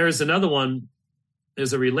 There's another one.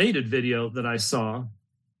 There's a related video that I saw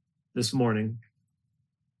this morning.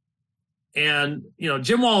 And,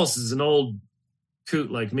 Jim Wallace is an old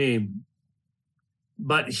coot like me.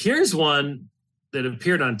 But here's one that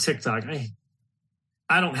appeared on TikTok.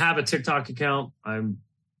 I don't have a TikTok account. I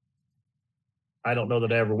don't know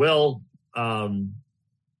that I ever will.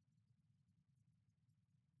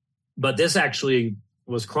 But this actually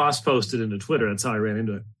was cross-posted into Twitter. That's how I ran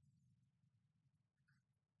into it.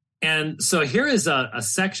 And so here is a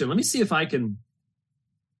section. Let me see if I can,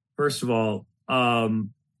 first of all,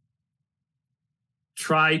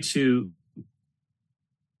 try to,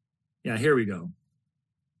 here we go.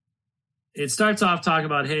 It starts off talking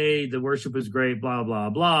about, hey, the worship was great, blah, blah,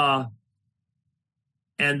 blah.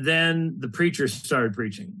 And then the preacher started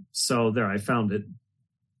preaching. So there, I found it.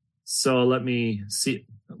 So let me see.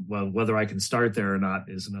 Well, whether I can start there or not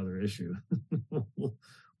is another issue.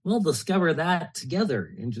 We'll discover that together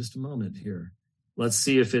in just a moment here. Let's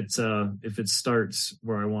see if it starts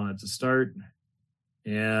where I want it to start.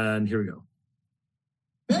 And here we go.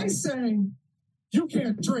 They say you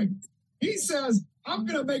can't drink. He says, I'm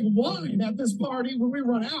going to make wine at this party when we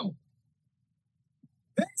run out.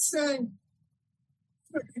 They say,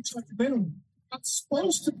 I'm judgmental. I'm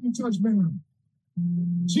supposed to be judgmental.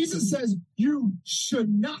 Jesus says you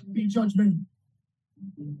should not be judgmental.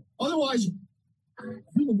 Otherwise,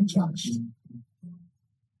 you will be judged.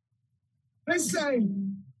 They say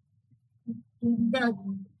that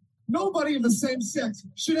nobody of the same sex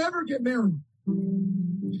should ever get married.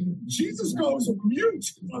 Jesus goes mute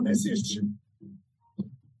on this issue.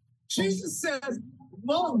 Jesus says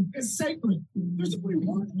love is sacred. There's only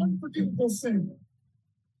one unforgivable sin.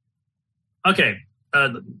 Okay.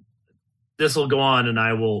 This will go on and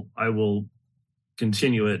I will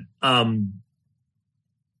continue it. From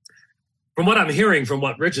what I'm hearing from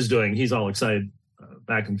what Rich is doing, he's all excited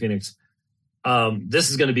back in Phoenix. This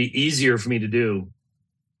is going to be easier for me to do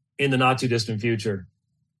in the not too distant future.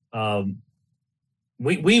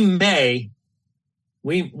 We may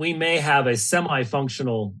have a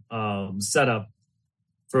semi-functional setup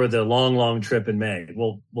for the long trip in May.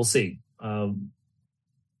 We'll see. A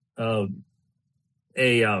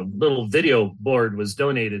little video board was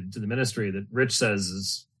donated to the ministry that Rich says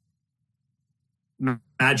is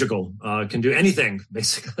magical, can do anything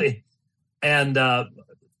basically, and of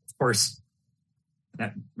course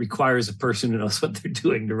that requires a person who knows what they're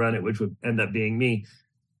doing to run it, which would end up being me.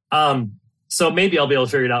 So maybe I'll be able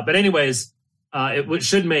to figure it out. But anyways, it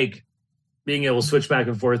should make being able to switch back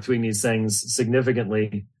and forth between these things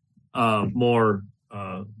significantly more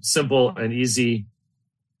simple and easy.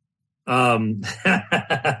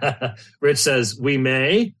 Rich says, we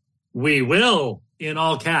will, in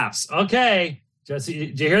all caps. Okay. Jesse,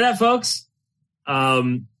 did you hear that, folks?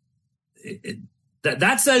 That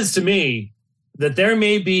says to me that there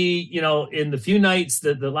may be, in the few nights,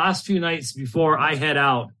 the last few nights before I head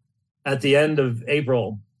out at the end of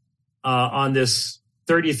April on this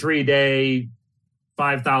 33-day,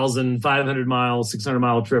 5,500 mile, 600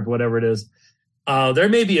 mile trip, whatever it is, there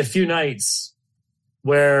may be a few nights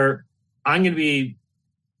where I'm going to be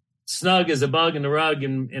snug as a bug in the rug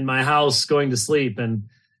in my house going to sleep, and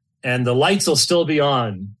the lights will still be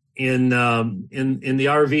on in the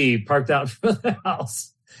RV parked out in front of the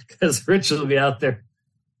house because Rich will be out there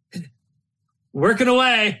working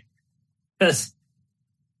away. Because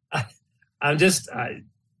I'm just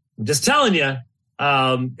telling you,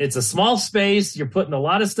 it's a small space. You're putting a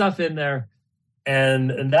lot of stuff in there,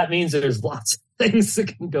 and that means there's lots of things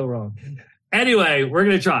that can go wrong. Anyway, we're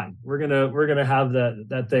gonna try. We're gonna have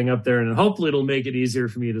that thing up there, and hopefully it'll make it easier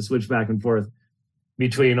for me to switch back and forth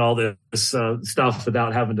between all this stuff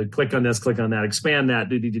without having to click on this, click on that, expand that,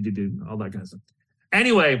 do all that kind of stuff.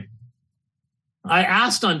 Anyway, I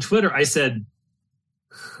asked on Twitter. I said,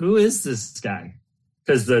 "Who is this guy?"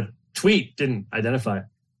 Because the tweet didn't identify it.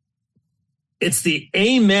 It's the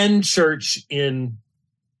Amen Church in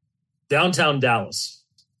downtown Dallas.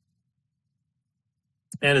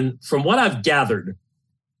 And from what I've gathered,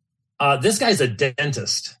 this guy's a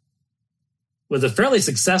dentist with a fairly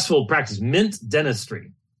successful practice, Mint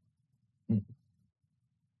Dentistry.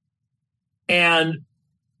 And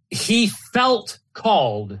he felt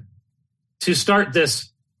called to start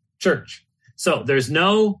this church. So there's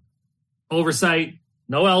no oversight,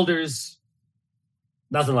 no elders,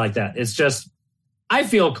 nothing like that. It's just, I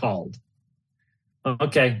feel called.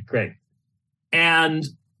 Okay, great. And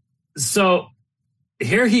so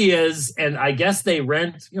here he is, and I guess they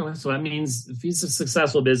rent, so that means if he's a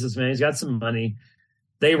successful businessman, he's got some money,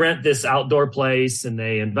 they rent this outdoor place and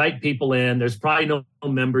they invite people in. There's probably no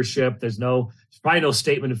membership. There's probably no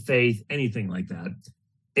statement of faith, anything like that.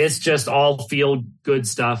 It's just all feel good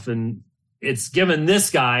stuff. And it's given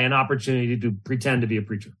this guy an opportunity to pretend to be a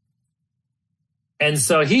preacher. And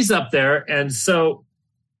so he's up there. And so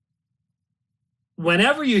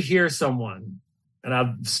whenever you hear someone, and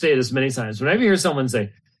I've stated this many times, whenever you hear someone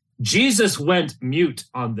say, Jesus went mute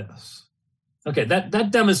on this, okay,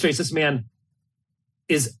 that demonstrates this man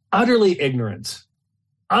is utterly ignorant,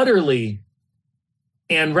 utterly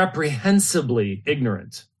and reprehensibly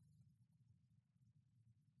ignorant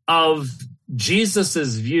of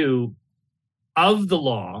Jesus's view of the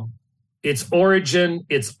law, its origin,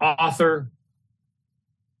 its author,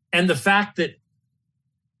 and the fact that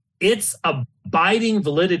its abiding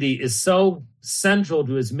validity is so central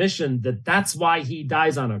to his mission that that's why he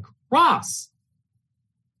dies on a cross,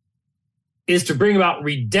 is to bring about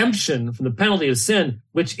redemption from the penalty of sin,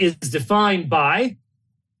 which is defined by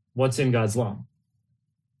what's in God's law.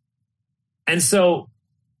 And so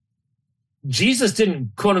Jesus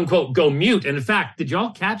didn't, quote unquote, go mute. And in fact, did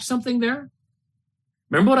y'all catch something there?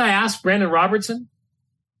 Remember what I asked Brandon Robertson?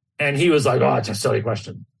 And he was like, oh, it's a silly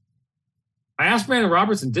question. I asked Brandon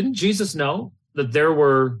Robertson, didn't Jesus know that there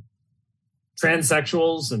were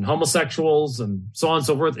transsexuals and homosexuals and so on and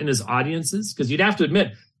so forth in his audiences? Because you'd have to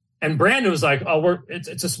admit, and Brandon was like, oh,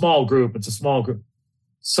 it's a small group. It's a small group.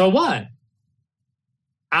 So what?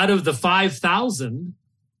 Out of the 5,000,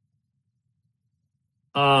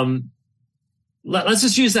 let's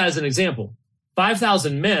just use that as an example.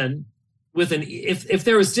 5,000 men with if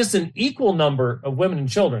there was just an equal number of women and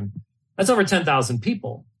children, that's over 10,000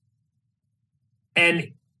 people.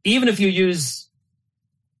 And even if you use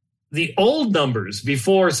the old numbers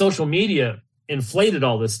before social media inflated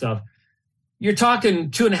all this stuff, you're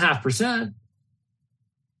talking 2.5%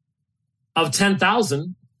 of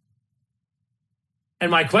 10,000.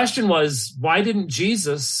 And my question was, why didn't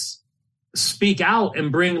Jesus speak out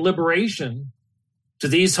and bring liberation to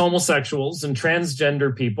these homosexuals and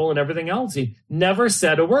transgender people and everything else? He never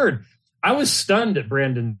said a word. I was stunned at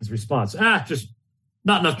Brandon's response. Just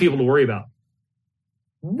not enough people to worry about.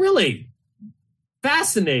 Really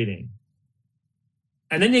fascinating.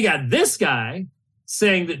 And then you got this guy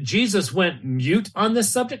saying that Jesus went mute on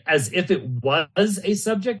this subject as if it was a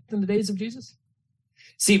subject in the days of Jesus.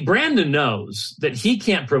 See, Brandon knows that he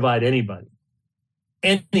can't provide anybody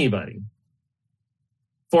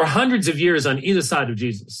for hundreds of years on either side of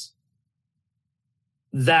Jesus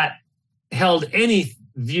that held any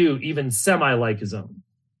view even semi-like his own.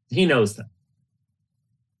 He knows that.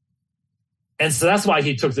 And so that's why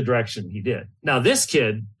he took the direction he did. Now, this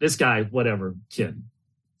guy, whatever kid,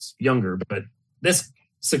 younger, but this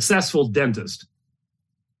successful dentist,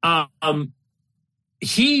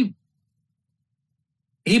 he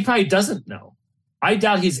probably doesn't know. I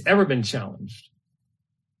doubt he's ever been challenged.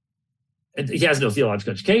 He has no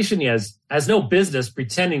theological education. He has no business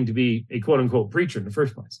pretending to be a quote unquote preacher in the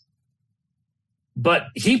first place. But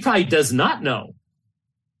he probably does not know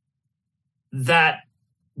that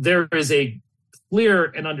there is a clear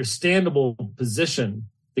and understandable position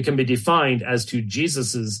that can be defined as to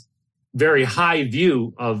Jesus's very high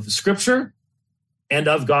view of Scripture and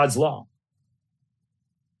of God's law.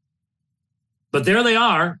 But there they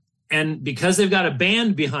are, and because they've got a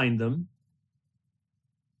band behind them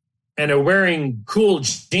and are wearing cool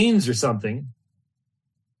jeans or something,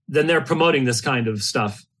 then they're promoting this kind of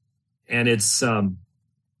stuff. And it's,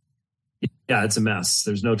 it's a mess.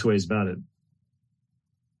 There's no two ways about it.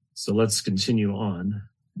 So let's continue on.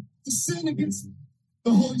 To sin against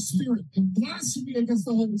the Holy Spirit and blasphemy against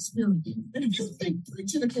the Holy Spirit. And if you think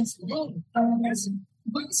preaching against the Lord is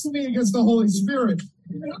blasphemy against the Holy Spirit,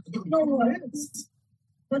 I don't know what is.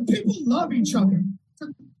 When people love each other,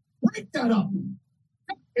 break that up.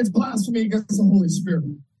 It's blasphemy against the Holy Spirit.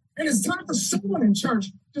 And it's time for someone in church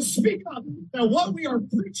to speak up that what we are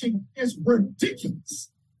preaching is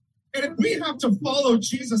ridiculous. And if we have to follow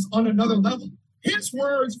Jesus on another level, his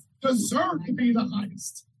words deserved to be the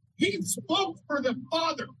highest. He spoke for the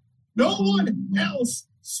Father. No one else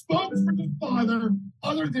spoke for the Father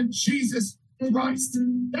other than Jesus Christ.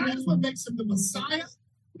 That is what makes him the Messiah.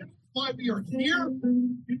 That's why we are here.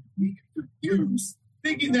 We get confused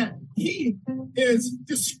thinking that he is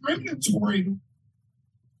discriminatory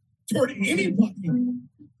toward anybody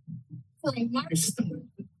for a lifestyle,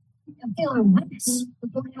 for a race,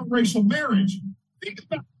 for interracial marriage. Think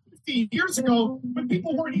about 50 years ago when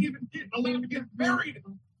people weren't even allowed to get married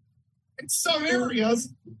in some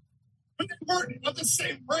areas, but they weren't of the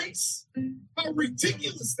same race. How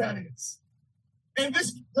ridiculous that is. And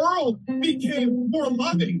this world became more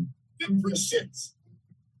loving than Christians.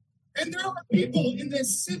 And there are people in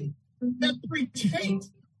this city that preach hate.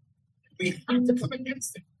 We have to come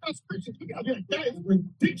against it. As Christians, we gotta be like, that is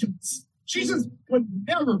ridiculous. Jesus would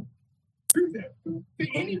never do that to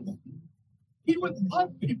anyone. He would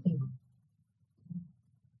love people.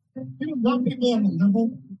 He would love people on the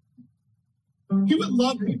level. He would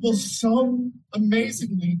love people so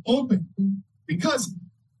amazingly open because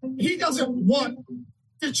he doesn't want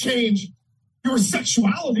to change your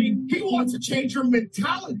sexuality. He wants to change your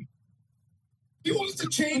mentality. He wants to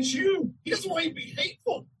change you. He doesn't want you to be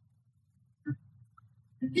hateful.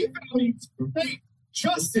 He values faith,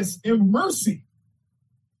 justice, and mercy.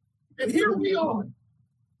 And here we are,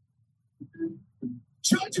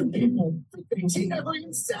 judging people for things he never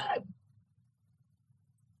even said.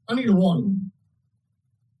 I need a water.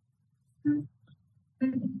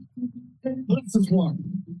 This is water.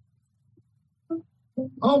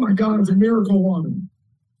 Oh my God, it's a miracle water.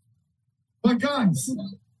 But guys,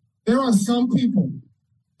 there are some people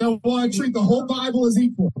that want to treat the whole Bible as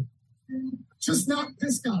equal. Just not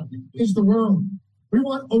this God change the world. We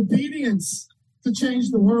want obedience to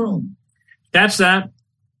change the world. Catch that.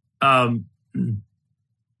 Want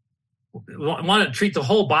to treat the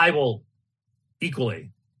whole Bible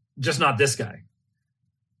equally, just not this guy.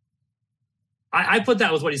 I put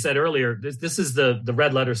that with what he said earlier. This is the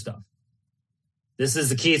red letter stuff. This is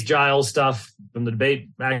the Keith Giles stuff from the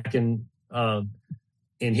debate back in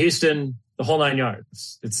Houston, the whole 9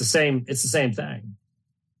 yards. It's the same thing.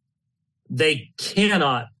 They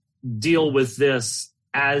cannot deal with this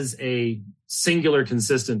as a singular,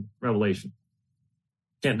 consistent revelation.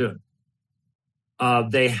 Can't do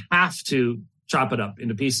it. They have to chop it up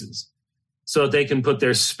into pieces so that they can put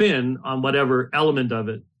their spin on whatever element of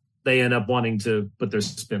it they end up wanting to put their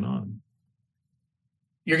spin on.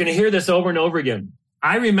 You're going to hear this over and over again.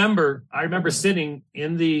 I remember sitting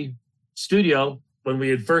in the studio when we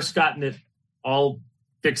had first gotten it all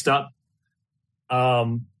fixed up.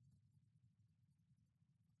 I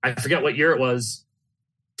forget what year it was,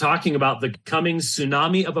 talking about the coming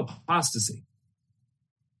tsunami of apostasy.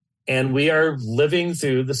 And we are living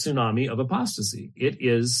through the tsunami of apostasy. It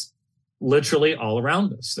is literally all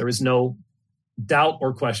around us. There is no doubt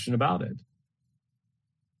or question about it.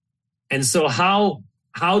 And so how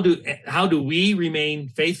do we remain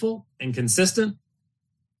faithful and consistent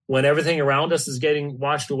when everything around us is getting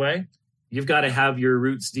washed away? You've got to have your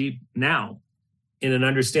roots deep now in an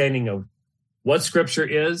understanding of what Scripture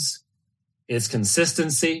is, its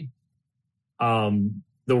consistency, the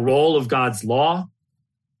role of God's law,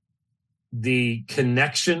 the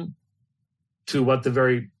connection to what the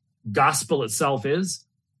very gospel itself is.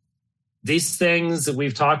 These things that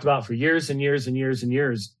we've talked about for years and years and years and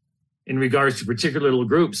years in regards to particular little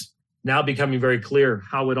groups now becoming very clear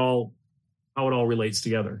how it all relates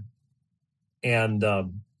together. And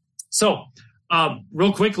so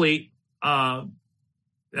real quickly,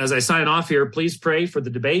 as I sign off here, please pray for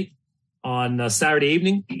the debate on Saturday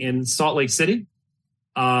evening in Salt Lake City.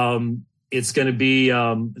 It's going to be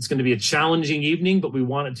a challenging evening, but we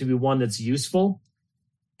want it to be one that's useful.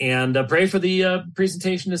 And pray for the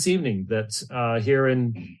presentation this evening that's here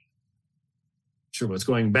in, sure what's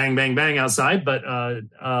going bang, bang, bang outside, but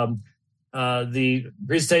the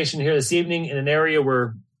presentation here this evening in an area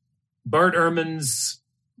where Bart Ehrman's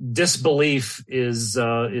disbelief is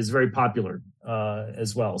very popular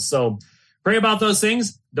as well. So pray about those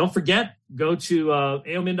things. Don't forget, go to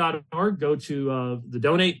aomin.org, go to the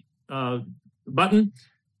donate button,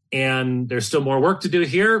 and there's still more work to do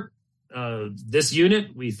here. This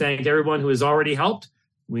unit, we thank everyone who has already helped.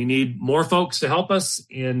 We need more folks to help us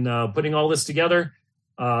in putting all this together.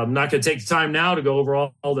 I'm not going to take the time now to go over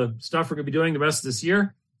all the stuff we're going to be doing the rest of this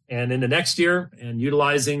year and into next year and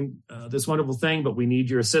utilizing this wonderful thing, but we need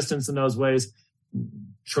your assistance in those ways.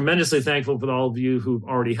 Tremendously thankful for all of you who've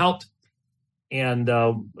already helped and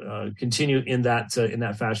continue in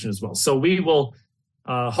that fashion as well. So we will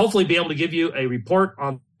hopefully be able to give you a report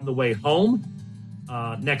on the way home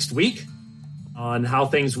next week. on how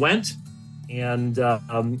things went. And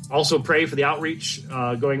also pray for the outreach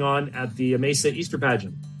going on at the Mesa Easter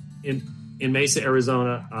pageant in Mesa,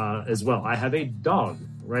 Arizona as well. I have a dog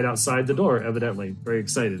right outside the door, evidently. Very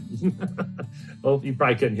excited. Well, you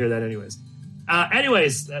probably couldn't hear that anyways.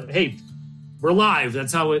 Hey, we're live.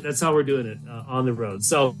 That's how we're doing it on the road.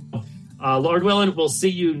 So, Lord willing, we'll see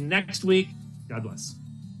you next week. God bless.